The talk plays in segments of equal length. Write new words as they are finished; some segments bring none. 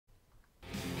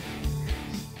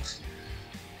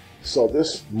So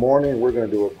this morning we're going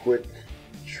to do a quick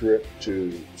trip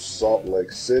to Salt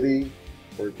Lake City.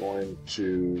 We're going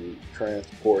to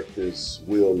transport this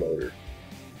wheel loader.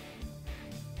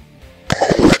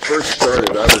 When I first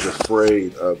started, I was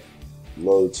afraid of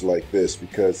loads like this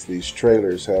because these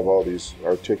trailers have all these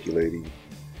articulating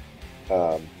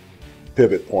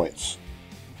pivot points,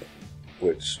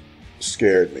 which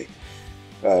scared me.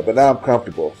 But now I'm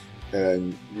comfortable,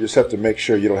 and you just have to make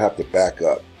sure you don't have to back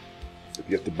up. If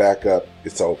you have to back up,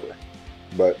 it's over.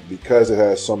 But because it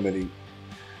has so many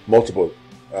multiple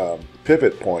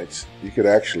pivot points, you could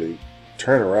actually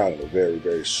turn around in a very,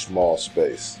 very small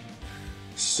space.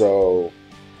 So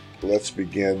let's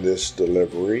begin this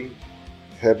delivery.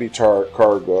 Heavy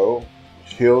cargo,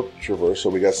 hill traverse. So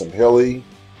we got some hilly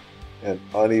and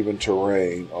uneven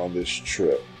terrain on this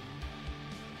trip,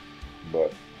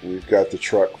 but we've got the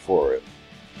truck for it.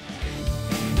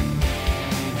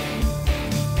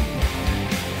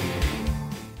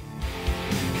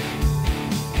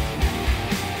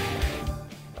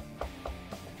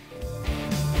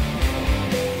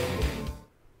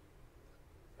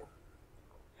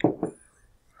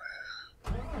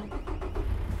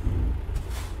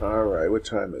 All right, what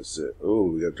time is it? Oh,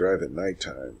 we got to drive at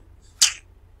nighttime.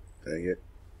 Dang it.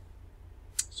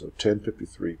 So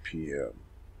 10:53 p.m.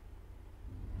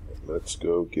 Let's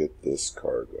go get this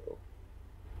cargo.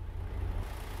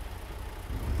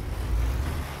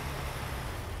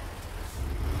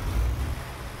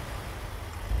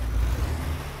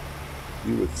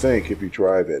 You would think if you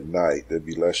drive at night there'd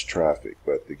be less traffic,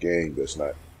 but the game does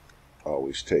not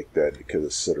always take that into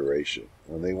consideration.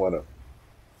 When they want to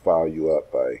file you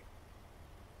up by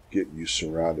getting you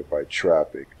surrounded by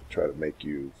traffic to try to make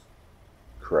you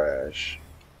crash,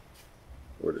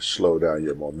 or to slow down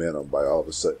your momentum by all of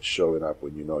a sudden showing up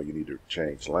when you know you need to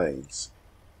change lanes,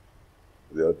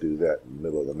 they'll do that in the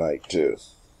middle of the night too.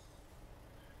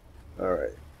 All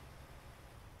right,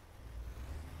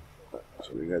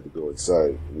 so we have to go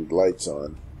inside. Need lights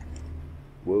on.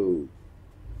 Whoa,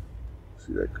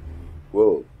 see that?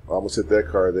 Whoa, almost hit that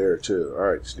car there too.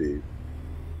 All right, Steve,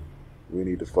 we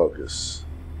need to focus.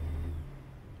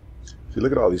 See,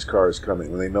 look at all these cars coming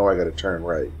when they know I got to turn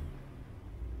right.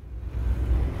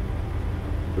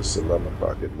 It's 11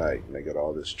 o'clock at night and they got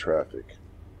all this traffic.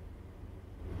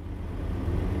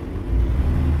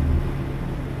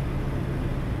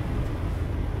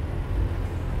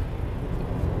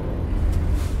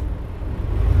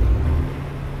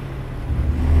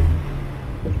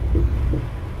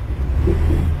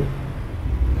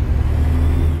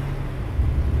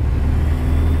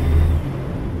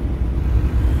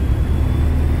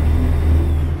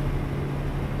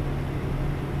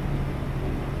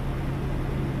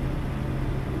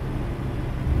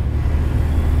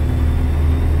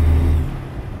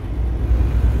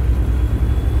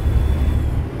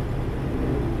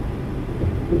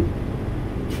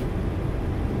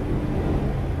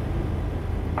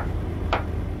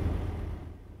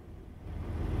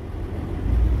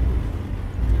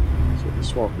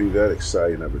 This won't be that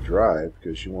exciting of a drive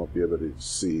because you won't be able to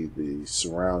see the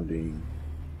surrounding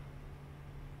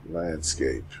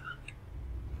landscape.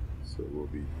 So we'll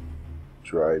be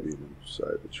driving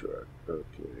inside the truck.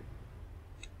 Okay.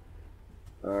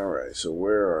 Alright, so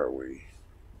where are we?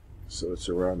 So it's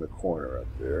around the corner up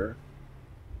there.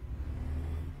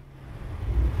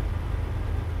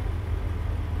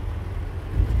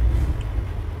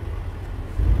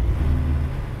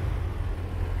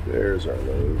 There's our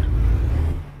load.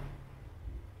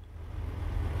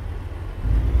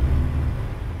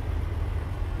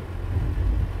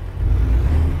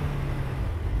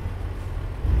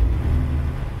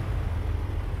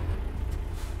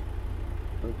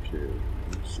 Okay,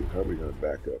 let's see how we're going to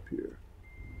back up here.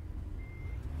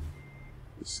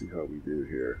 Let's see how we do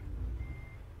here.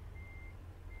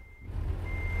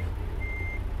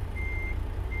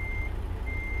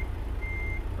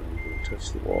 I'm going to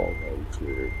touch the wall while we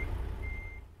clear.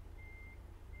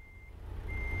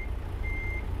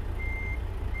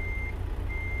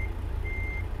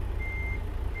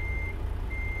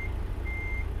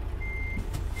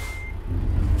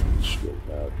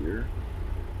 Straighten out here.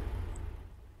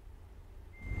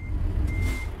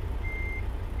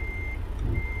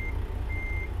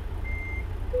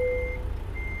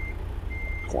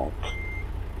 Clunk.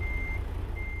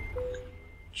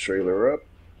 Trailer up.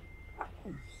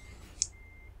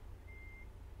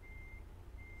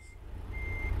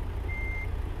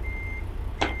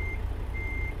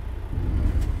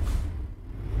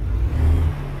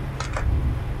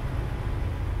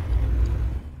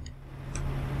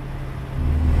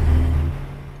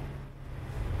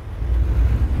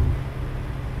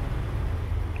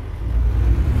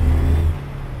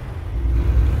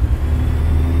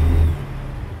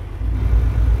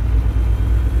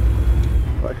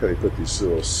 put these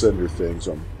little cinder things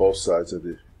on both sides of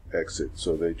the exit,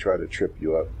 so they try to trip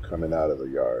you up coming out of the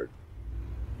yard.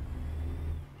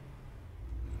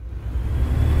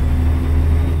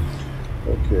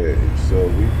 Okay, so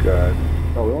we've got,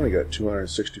 oh, we only got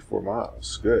 264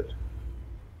 miles. Good.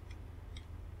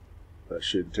 That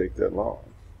shouldn't take that long.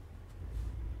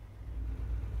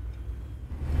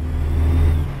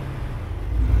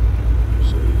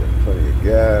 So we've got plenty of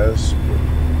gas.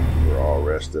 We're all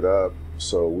rested up.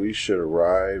 So we should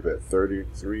arrive at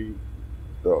 33.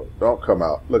 Oh, don't come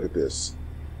out. Look at this.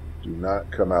 Do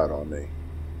not come out on me.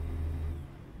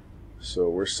 So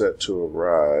we're set to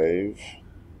arrive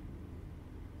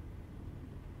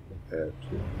at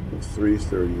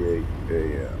 3:38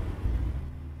 a.m.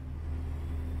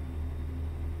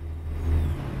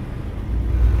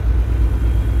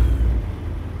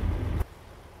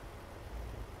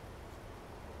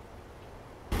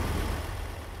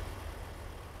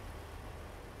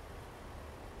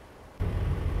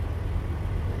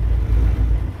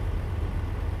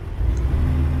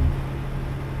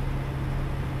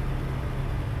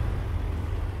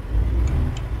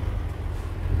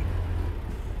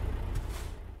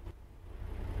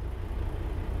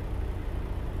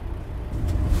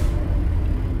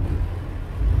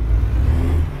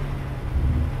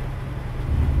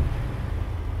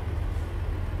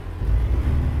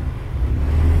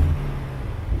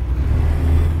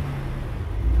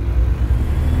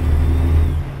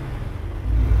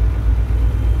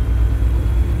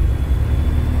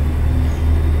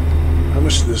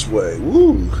 This way.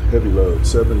 Woo! Heavy load,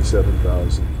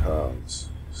 77,000 pounds.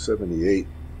 78,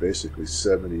 basically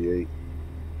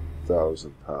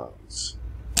 78,000 pounds.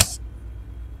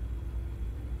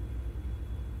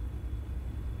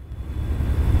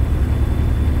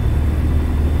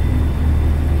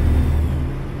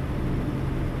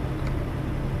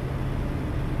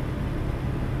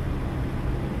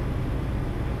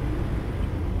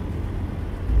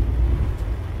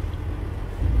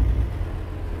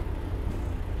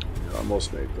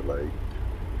 Almost made the light.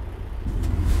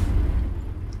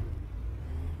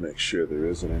 Make sure there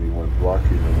isn't anyone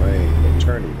blocking the lane, the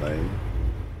turning lane.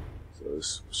 So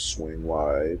let's swing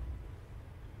wide.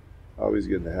 I always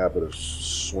get in the habit of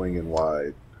swinging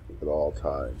wide at all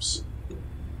times.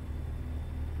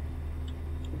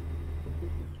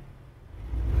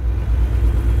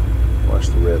 Watch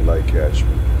the red light catch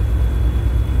me.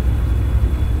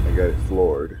 I got it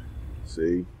floored.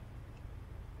 See?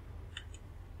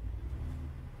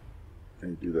 I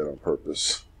do that on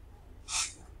purpose.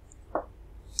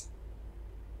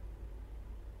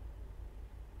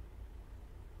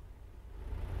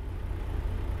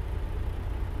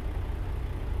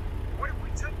 What if we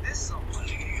took this somewhere? And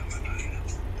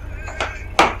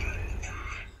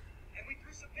we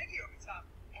threw some piggy over top.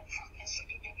 What if we took this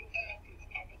somewhere?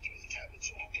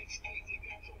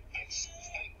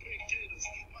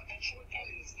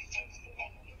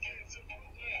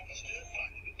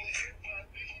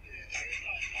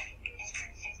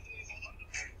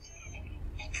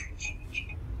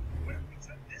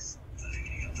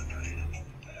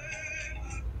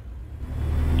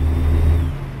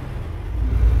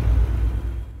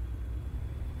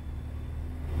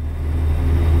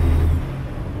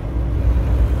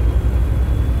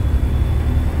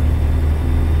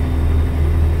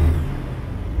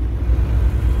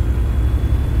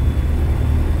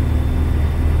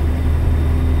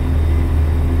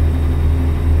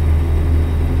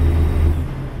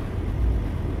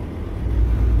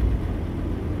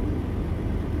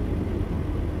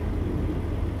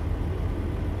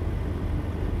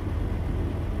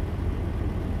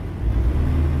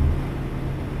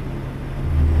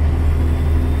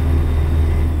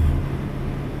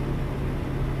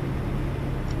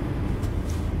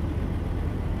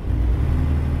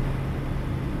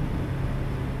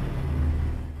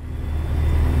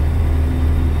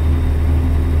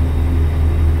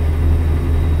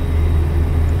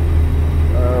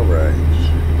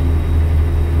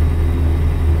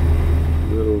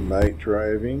 Night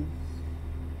driving.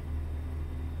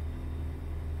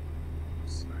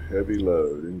 It's a heavy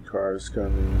load. Any cars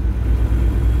coming?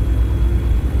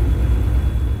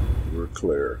 We're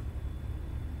clear.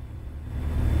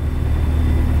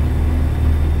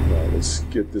 Now let's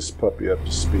get this puppy up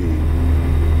to speed.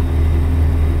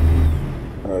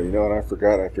 You know what I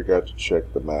forgot? I forgot to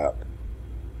check the map.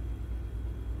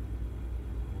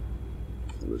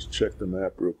 Let's check the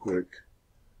map real quick.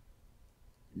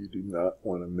 You do not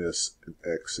want to miss an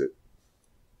exit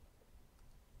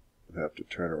and have to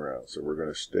turn around. So we're going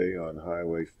to stay on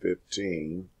Highway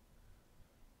 15.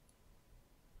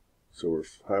 So we're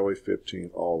Highway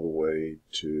 15 all the way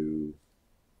to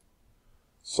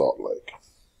Salt Lake.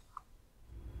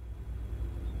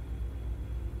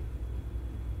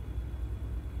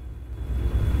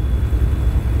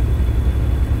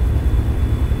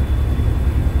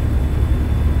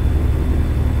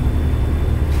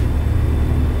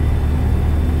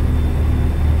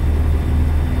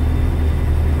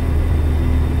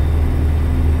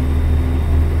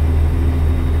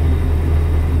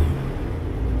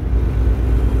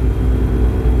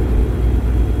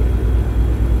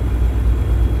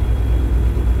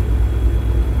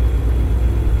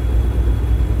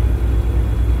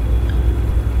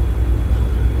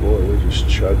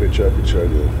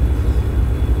 Chugga.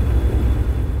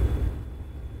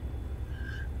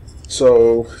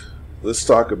 So let's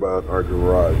talk about our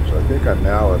garage. I think I'm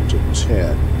now up to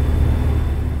 10,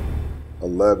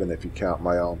 11 if you count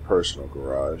my own personal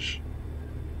garage.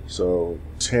 So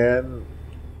 10,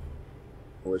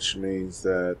 which means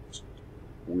that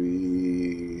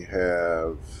we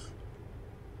have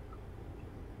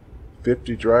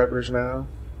 50 drivers now.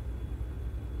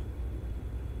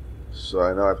 So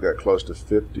I know I've got close to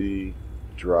 50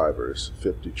 drivers,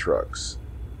 50 trucks.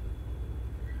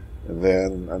 And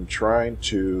then I'm trying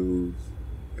to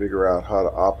figure out how to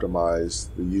optimize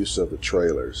the use of the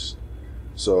trailers.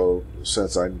 So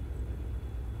since I'm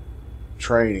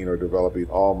training or developing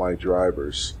all my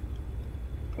drivers,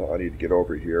 I need to get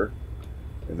over here.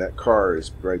 And that car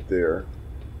is right there.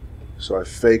 So I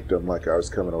faked them like I was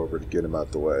coming over to get him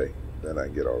out the way. Then I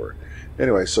can get over.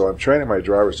 Anyway, so I'm training my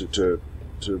drivers to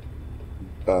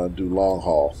do long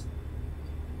haul.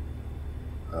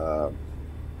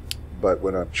 But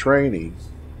when I'm training,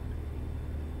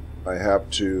 I have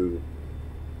to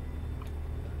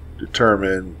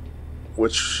determine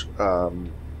which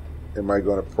am I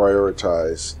going to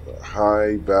prioritize,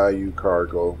 high value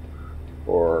cargo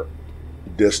or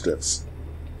distance.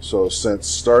 So since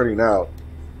starting out,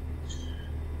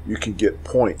 you can get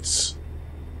points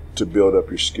to build up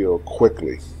your skill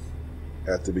quickly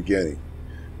at the beginning.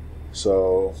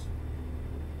 So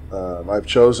I've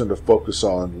chosen to focus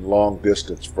on long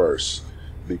distance first,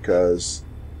 because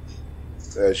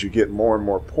as you get more and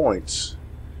more points,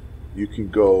 you can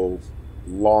go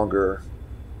longer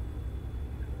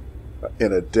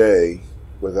in a day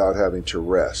without having to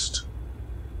rest.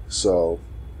 So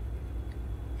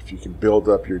if you can build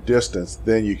up your distance,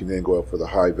 then you can then go up for the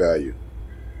high value.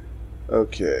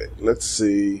 Okay, let's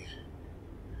see.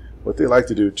 What they like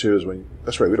to do too is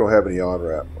that's right, we don't have any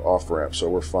on-ramp, off-ramp, so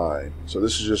we're fine. So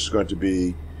this is just going to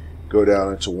be go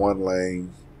down into one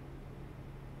lane.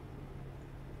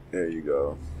 There you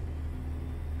go.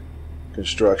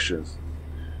 Construction.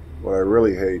 What I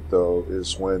really hate though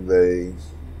is when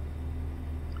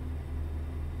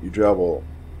you drive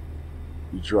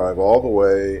all the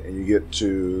way and you get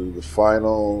to the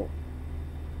final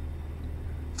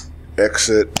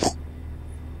exit,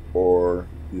 or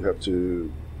you have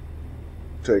to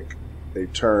take a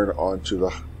turn onto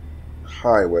the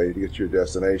highway to get to your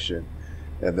destination,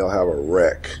 and they'll have a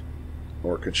wreck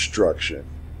or construction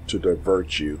to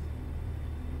divert you,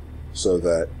 so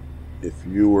that if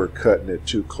you were cutting it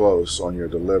too close on your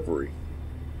delivery,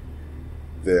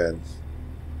 then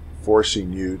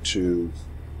forcing you to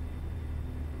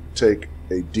take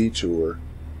a detour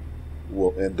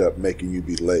will end up making you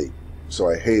be late. So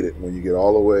I hate it when you get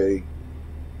all the way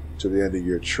to the end of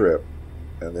your trip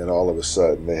and then all of a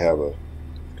sudden they have a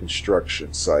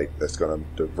construction site that's going to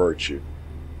divert you.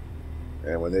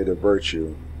 And when they divert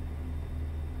you,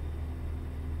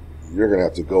 you're going to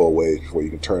have to go away before you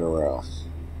can turn around.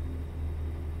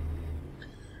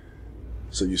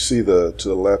 So you see to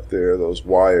the left there, those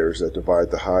wires that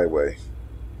divide the highway.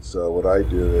 So what I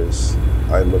do is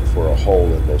I look for a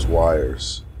hole in those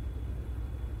wires,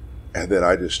 and then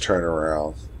I just turn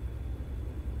around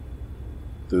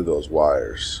through those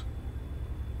wires.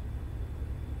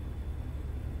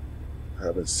 I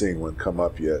haven't seen one come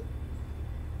up yet.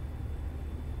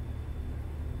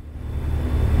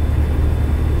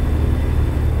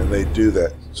 And they do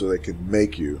that so they can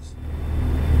make you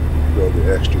go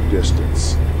the extra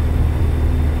distance.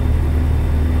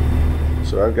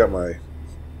 So I've got my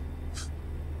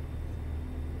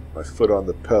foot on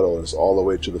the pedal, and it's all the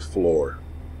way to the floor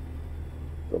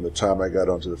from the time I got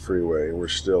onto the freeway, and we're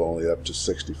still only up to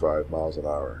 65 miles an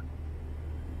hour.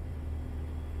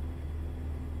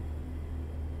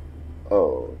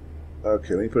 Oh,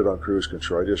 okay, let me put it on cruise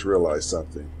control. I just realized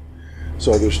something.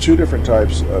 So there's two different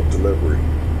types of delivery.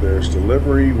 There's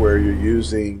delivery where you're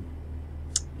using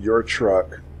your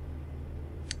truck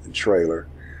and trailer,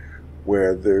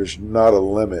 where there's not a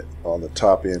limit on the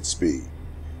top end speed.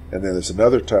 And then there's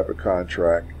another type of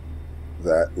contract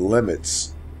that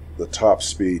limits the top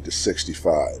speed to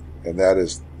 65. and that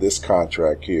is this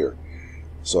contract here.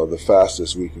 So the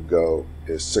fastest we can go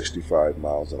is 65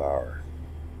 miles an hour.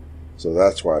 So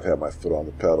that's why I've had my foot on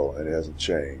the pedal and it hasn't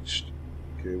changed.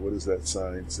 Okay, what does that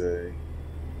sign say?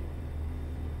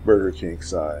 Burger King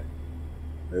sign.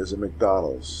 There's a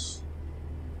McDonald's.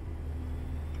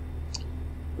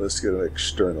 Let's get an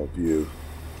external view.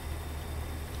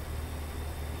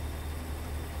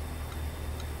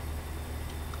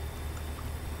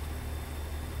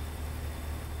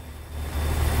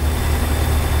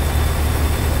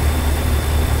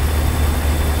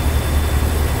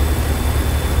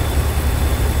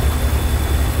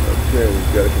 Okay,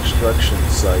 we've got a construction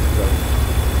site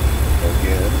coming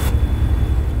again.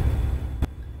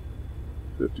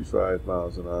 55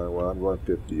 miles an hour. Well, I'm going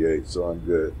 58, so I'm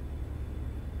good.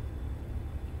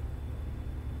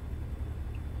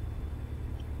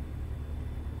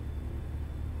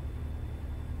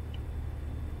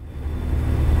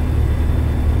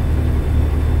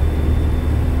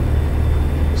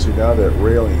 See, now that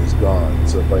railing is gone,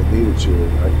 so if I needed to,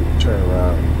 I could turn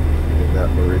around in that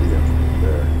meridian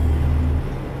there.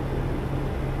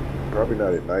 Probably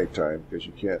not at nighttime because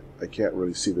I can't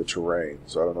really see the terrain,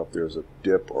 so I don't know if there's a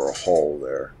dip or a hole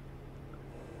there.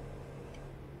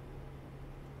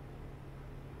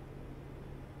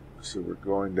 So we're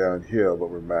going downhill,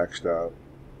 but we're maxed out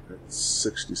at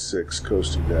 66,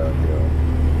 coasting downhill.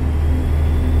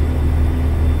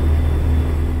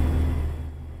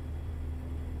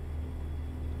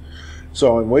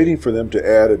 So I'm waiting for them to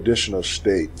add additional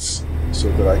states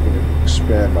so that I can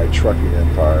expand my trucking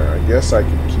empire. I guess I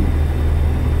can keep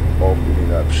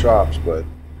opening up shops, but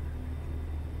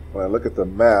when I look at the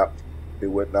map, it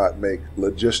would not make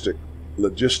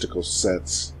logistical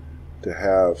sense to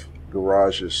have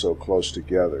garages so close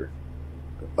together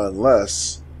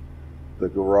unless the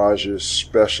garages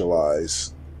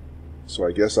specialize. So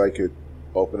I guess I could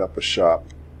open up a shop,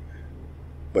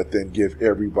 but then give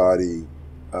everybody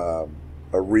a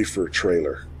reefer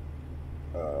trailer.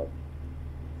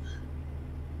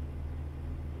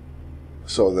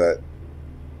 So that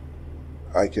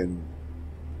I can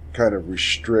kind of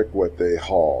restrict what they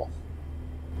haul,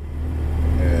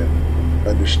 and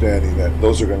understanding that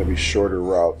those are going to be shorter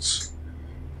routes,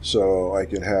 so I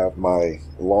can have my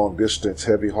long distance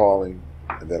heavy hauling,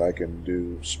 and then I can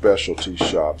do specialty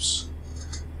shops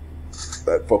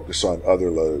that focus on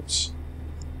other loads.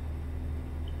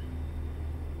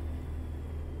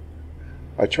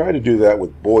 I try to do that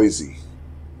with Boise.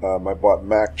 I bought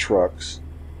Mack trucks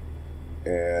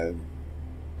and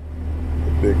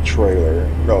the big trailer,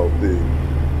 the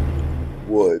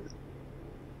wood,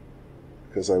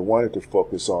 because I wanted to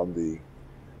focus on the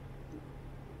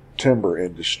timber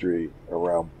industry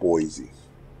around Boise.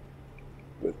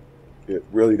 But it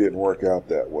really didn't work out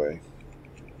that way.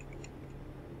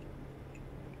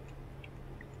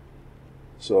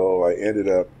 So I ended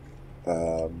up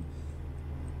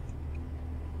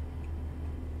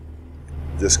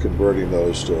just converting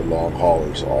those to long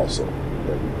haulers also,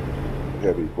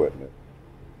 heavy equipment.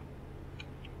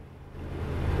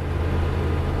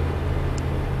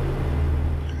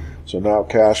 So now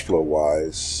cash flow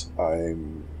wise, I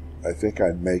think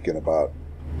I'm making about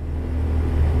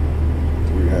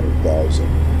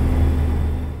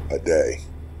 $300,000 a day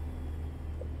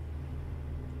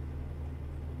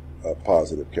of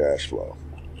positive cash flow.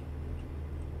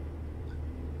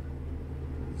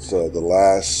 So the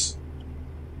last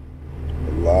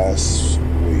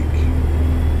week,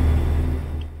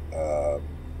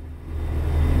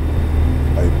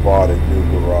 I bought a new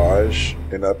garage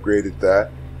and upgraded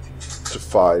that to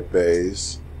 5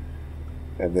 bays,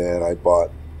 and then I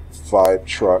bought 5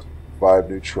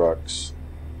 new trucks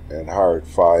and hired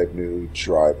 5 new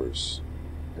drivers,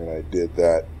 and I did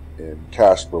that in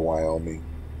Casper, Wyoming,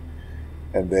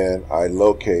 and then I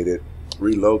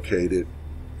relocated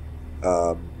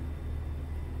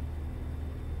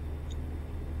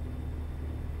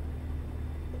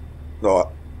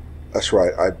no, that's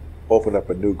right, I opened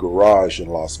up a new garage in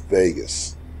Las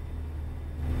Vegas.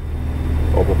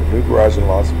 And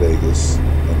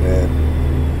then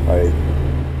I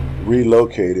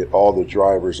relocated all the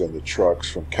drivers and the trucks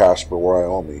from Casper,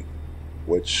 Wyoming,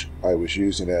 which I was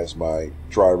using as my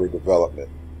driver development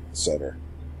center.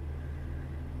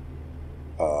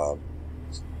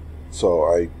 So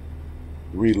I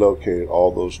relocated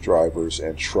all those drivers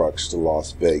and trucks to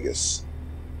Las Vegas,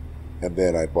 and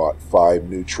then I bought 5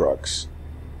 new trucks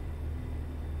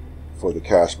for the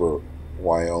Casper,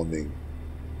 Wyoming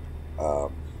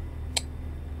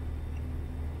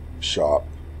shop,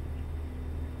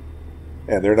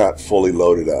 and they're not fully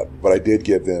loaded up, but I did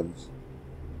give them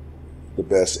the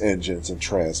best engines and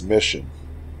transmission.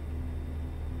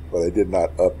 but they did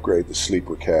not upgrade the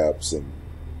sleeper cabs and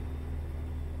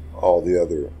all the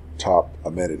other top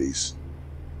amenities.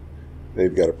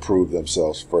 They've got to prove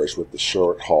themselves first with the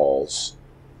short hauls.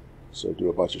 So do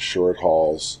a bunch of short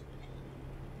hauls,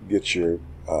 get your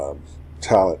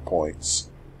talent points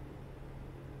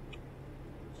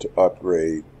to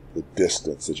upgrade the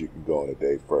distance that you can go in a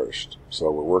day first. So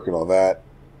we're working on that.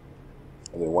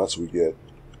 And then once we get,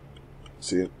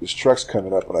 see, this truck's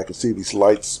coming up and I can see these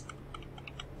lights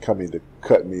coming to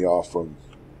cut me off from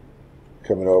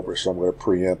coming over, so I'm going to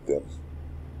preempt them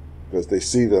because they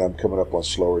see that I'm coming up on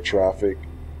slower traffic,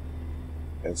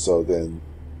 and so then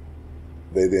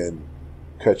they then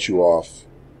cut you off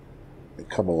and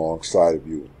come alongside of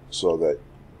you so that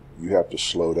you have to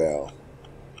slow down.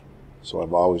 So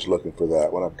I'm always looking for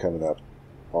that when I'm coming up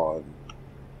on,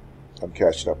 I'm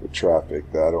catching up with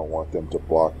traffic, that I don't want them to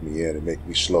block me in and make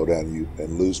me slow down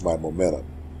and lose my momentum,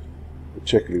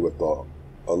 particularly with a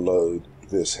load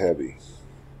this heavy.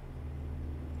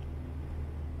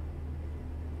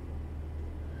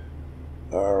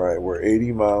 Alright, we're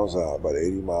 80 miles out, about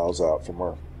 80 miles out from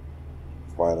our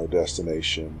final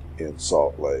destination in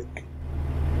Salt Lake.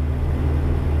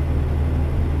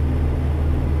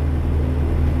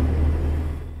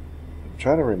 I'm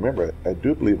trying to remember, I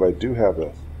do believe I do have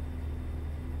a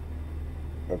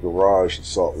garage in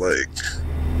Salt Lake.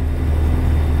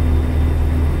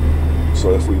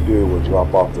 So if we do, we'll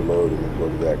drop off the load and then go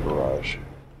to that garage.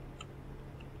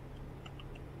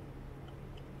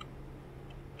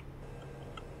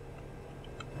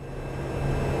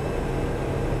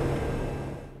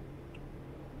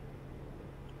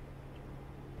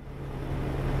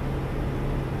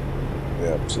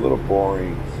 Yeah, it's a little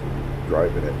boring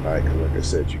driving at night because, like I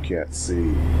said, you can't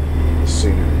see the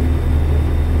scenery.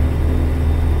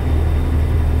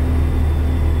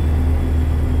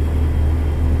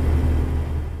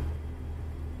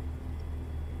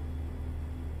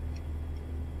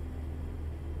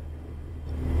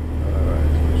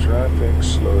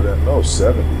 Slow down. Oh,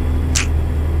 70.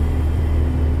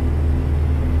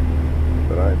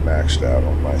 But I maxed out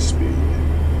on my speed.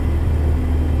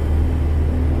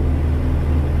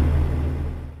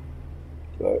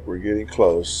 But we're getting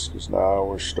close because now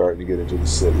we're starting to get into the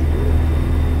city here.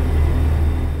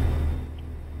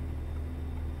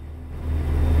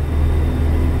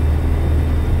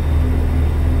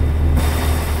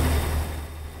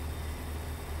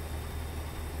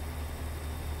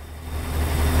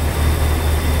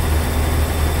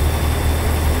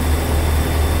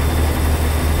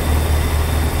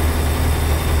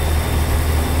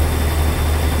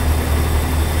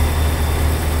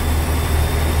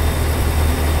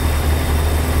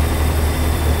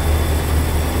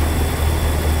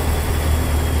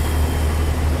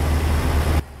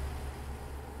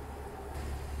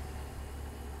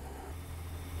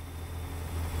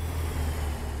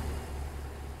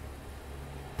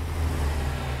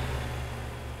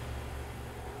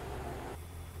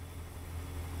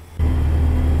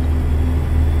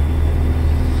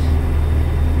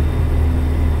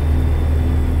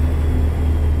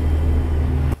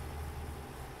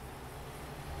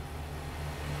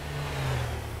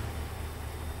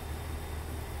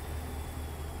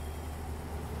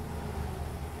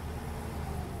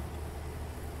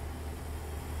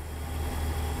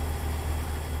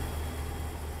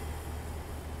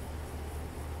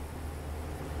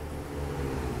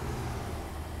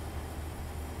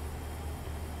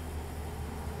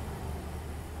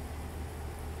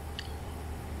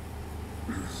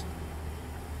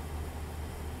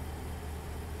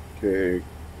 Okay,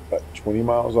 about 20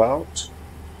 miles out.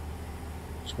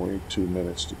 22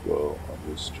 minutes to go on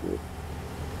this trip.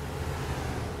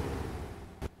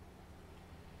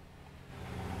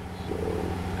 So,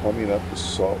 coming up to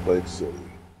Salt Lake City.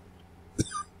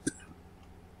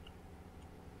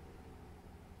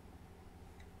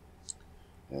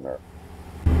 And our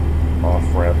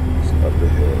off-ramp is up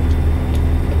ahead.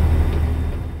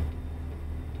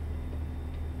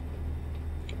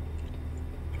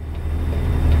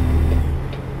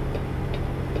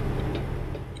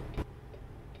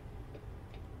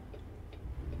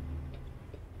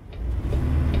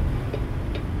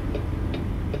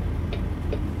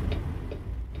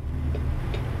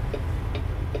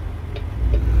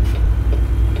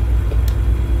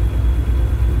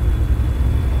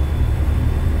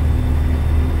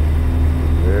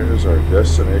 Our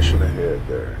destination ahead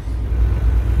there.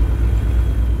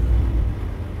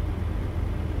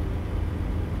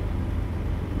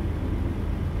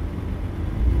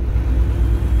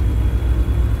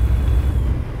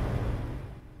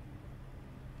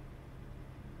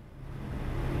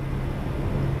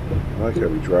 I like how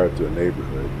we drive through a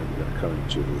neighborhood and we're going to coming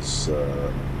to this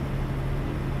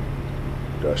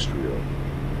industrial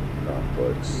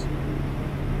complex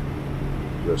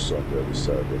just on the other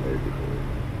side of the neighborhood.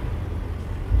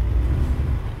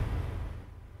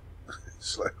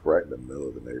 It's like right in the middle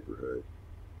of the neighborhood.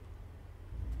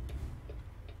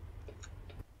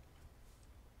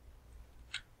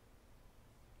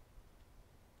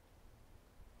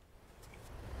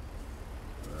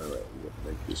 All right, we're going to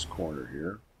make this corner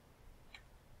here.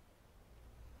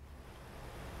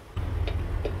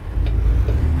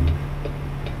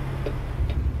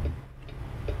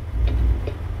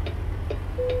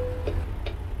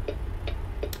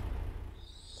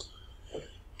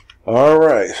 All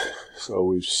right, so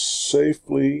we've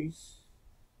safely,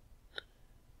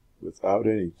 without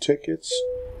any tickets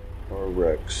or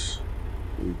wrecks,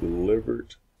 we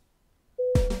delivered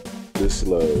this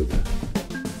load.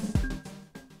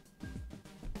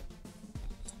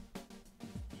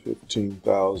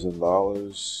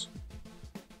 $15,000.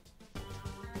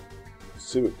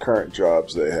 See what current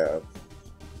jobs they have.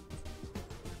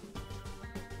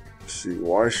 See,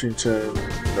 Washington,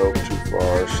 nope, too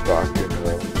far. Stockton,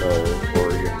 no.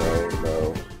 Oregon,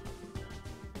 no.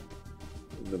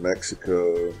 New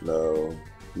Mexico, no.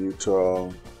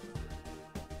 Utah,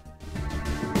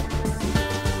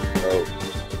 nope.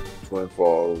 Twin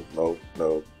Falls, nope.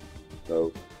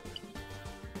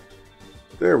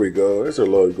 There we go. There's our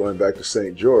load going back to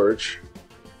St. George.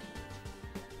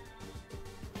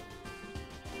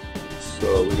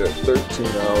 So we got 13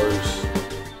 hours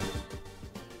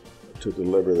to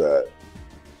deliver that.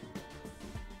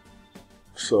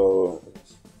 So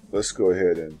let's go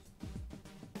ahead and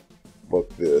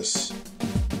book this.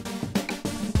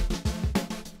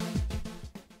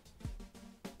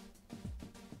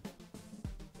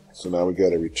 So now we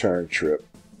got a return trip,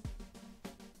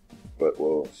 but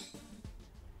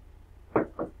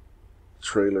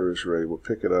trailer is ready. We'll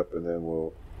pick it up and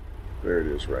then there it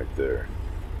is right there.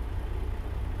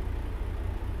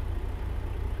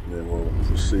 And then we'll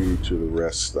proceed to the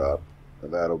rest stop,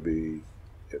 and that'll be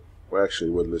it. Well, actually,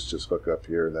 let's just hook up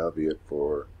here, and that'll be it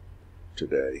for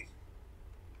today.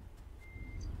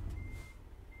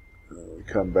 We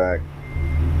come back.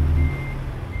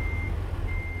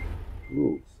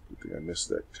 Ooh, I think I missed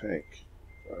that tank.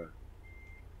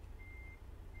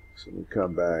 So when we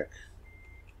come back,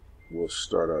 we'll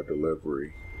start our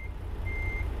delivery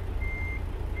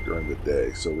during the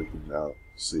day, so we can now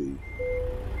see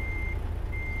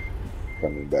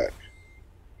coming back.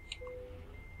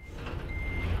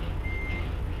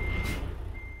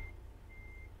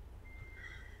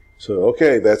 So,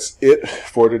 okay, that's it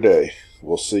for today.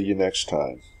 We'll see you next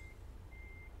time.